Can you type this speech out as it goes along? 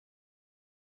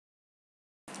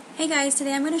Hey guys,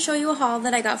 today I'm going to show you a haul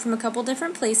that I got from a couple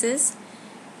different places.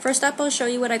 First up, I'll show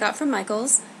you what I got from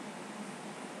Michael's.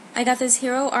 I got this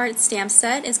Hero Art stamp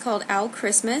set. It's called Owl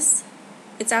Christmas.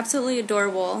 It's absolutely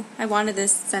adorable. I wanted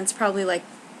this since probably like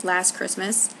last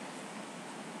Christmas.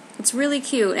 It's really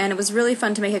cute and it was really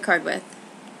fun to make a card with.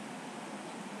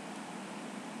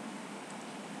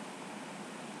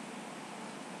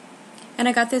 And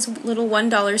I got this little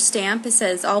 $1 stamp. It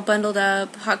says all bundled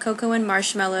up, hot cocoa and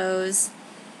marshmallows.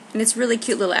 And it's really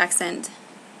cute little accent.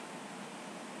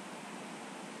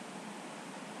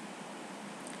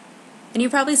 And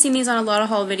you've probably seen these on a lot of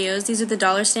haul videos. These are the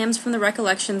dollar stamps from the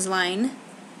Recollections line.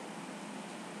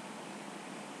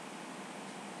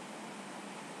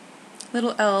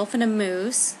 Little elf and a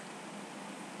moose.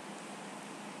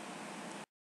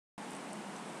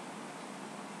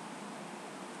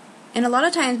 And a lot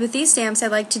of times with these stamps I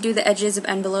like to do the edges of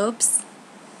envelopes.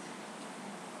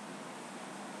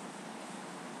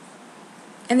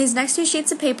 And these next two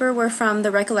sheets of paper were from the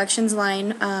Recollections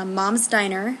line, Mom's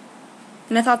Diner,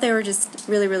 and I thought they were just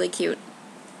really cute.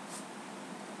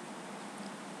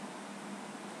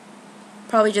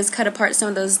 Probably just cut apart some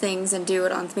of those things and do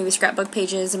it on maybe scrapbook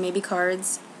pages and maybe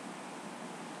cards.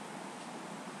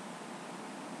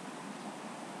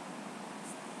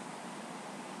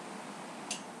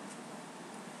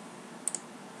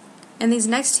 And these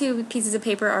next two pieces of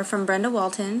paper are from Brenda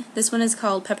Walton. This one is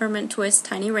called Peppermint Twist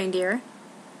Tiny Reindeer.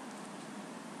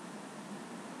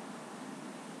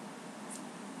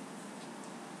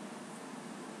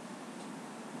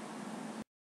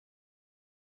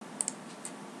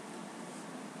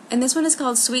 And this one is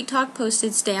called Sweet Talk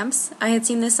Postage Stamps. I had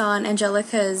seen this on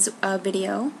Angelica's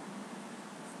video.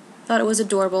 Thought it was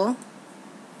adorable.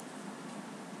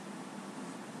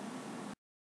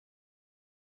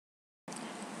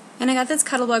 And I got this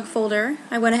Cuttlebug folder.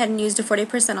 I went ahead and used a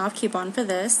 40% off coupon for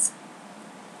this.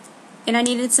 And I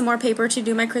needed some more paper to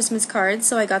do my Christmas cards,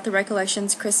 so I got the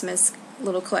Recollections Christmas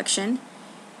little collection.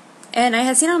 And I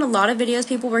had seen on a lot of videos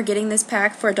people were getting this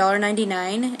pack for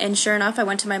 $1.99, and sure enough I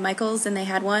went to my Michael's and they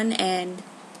had one, and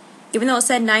even though it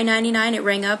said $9.99 it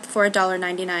rang up for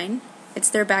 $1.99. It's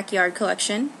their backyard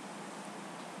collection.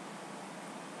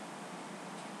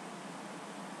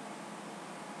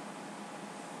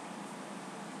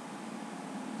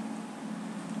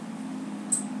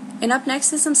 And up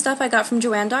next is some stuff I got from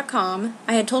Joann.com.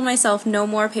 I had told myself no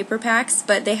more paper packs,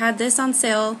 but they had this on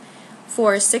sale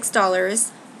for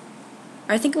 $6.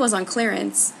 I think it was on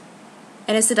clearance,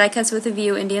 and it's the Die Cuts with a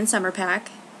View Indian Summer Pack.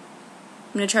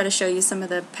 I'm going to try to show you some of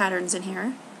the patterns in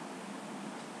here.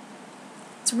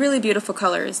 It's really beautiful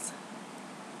colors.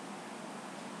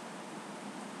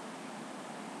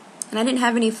 And I didn't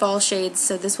have any fall shades,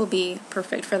 so this will be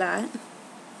perfect for that.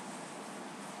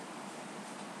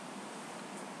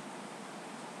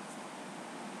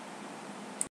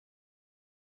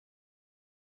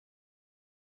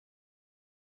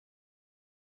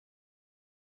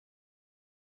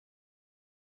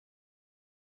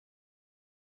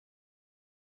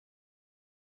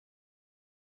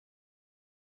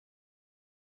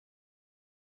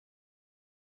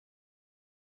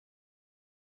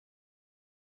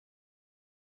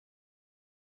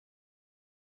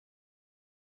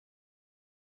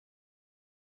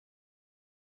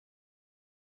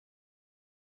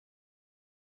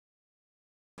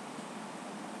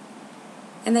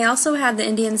 And they also had the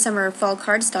Indian Summer Fall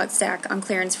Cardstock Stack on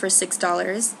clearance for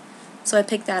 $6, so I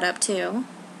picked that up too.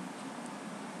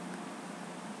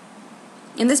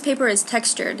 And this paper is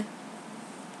textured.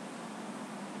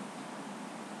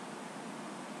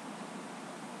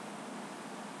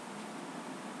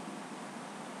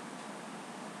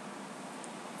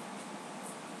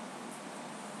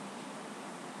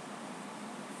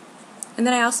 And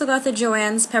then I also got the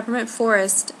Joann's Peppermint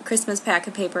Forest Christmas pack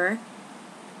of paper.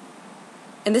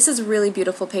 And this is really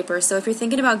beautiful paper, so if you're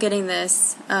thinking about getting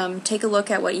this, take a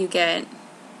look at what you get.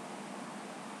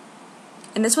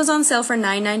 And this was on sale for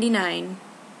 $9.99.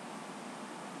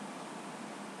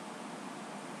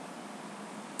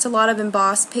 It's a lot of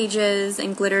embossed pages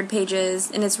and glittered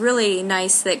pages, and it's really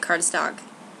nice thick cardstock.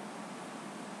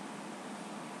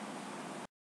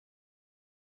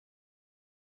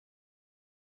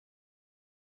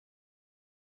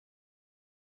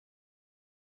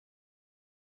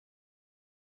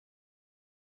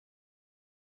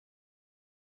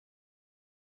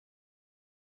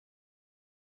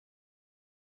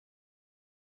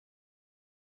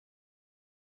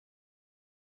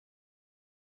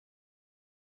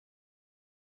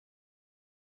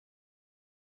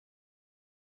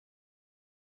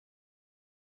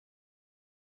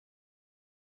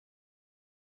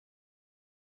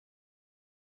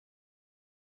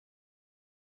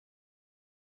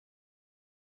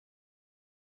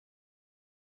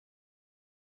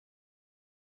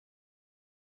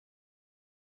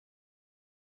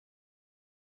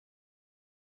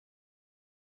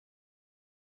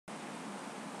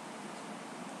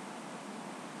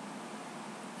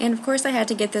 And of course I had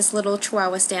to get this little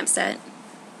Chihuahua stamp set.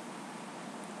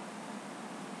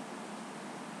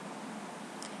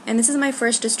 And this is my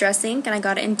first distress ink, and I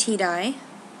got it in tea dye.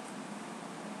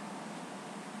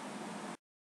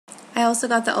 I also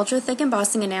got the ultra thick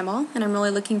embossing enamel, and I'm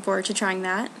really looking forward to trying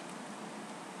that.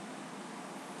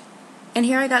 And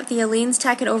here I got the Aleene's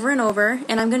Tack It Over and Over,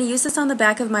 and I'm going to use this on the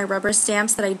back of my rubber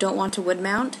stamps that I don't want to wood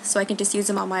mount, so I can just use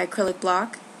them on my acrylic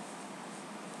block.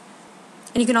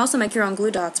 And you can also make your own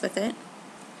glue dots with it.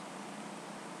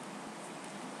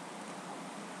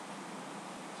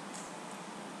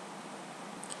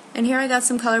 And here I got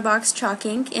some color box chalk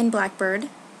ink in Blackbird.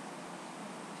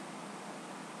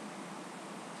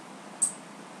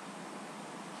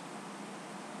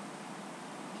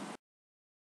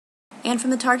 And from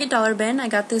the Target dollar bin, I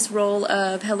got this roll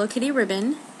of Hello Kitty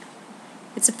ribbon.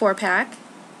 It's a 4-pack.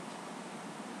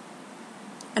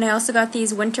 And I also got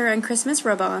these winter and Christmas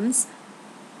rub-ons.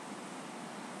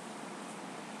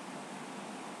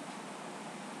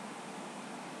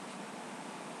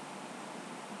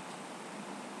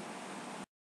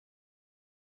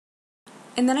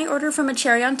 And then I ordered from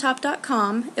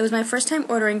acherryontop.com. It was my first time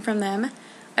ordering from them.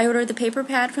 I ordered the paper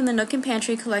pad from the Nook and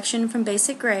Pantry collection from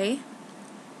Basic Gray.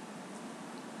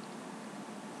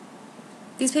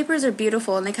 These papers are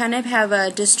beautiful, and they kind of have a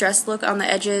distressed look on the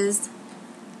edges.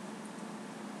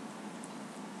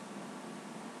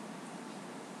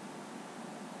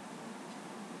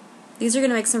 These are going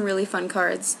to make some really fun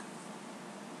cards.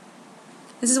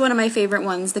 This is one of my favorite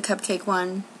ones, the cupcake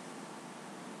one.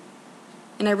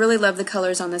 And I really love the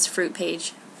colors on this fruit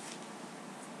page.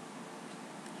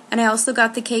 And I also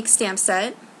got the cake stamp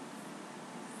set.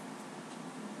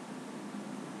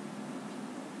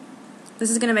 This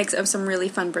is going to make some really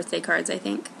fun birthday cards, I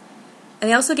think.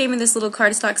 And they also gave me this little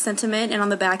cardstock sentiment, and on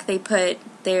the back they put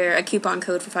a coupon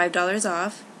code for $5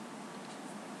 off.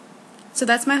 So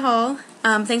that's my haul.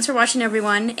 Thanks for watching,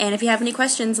 everyone, and if you have any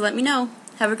questions, let me know.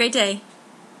 Have a great day.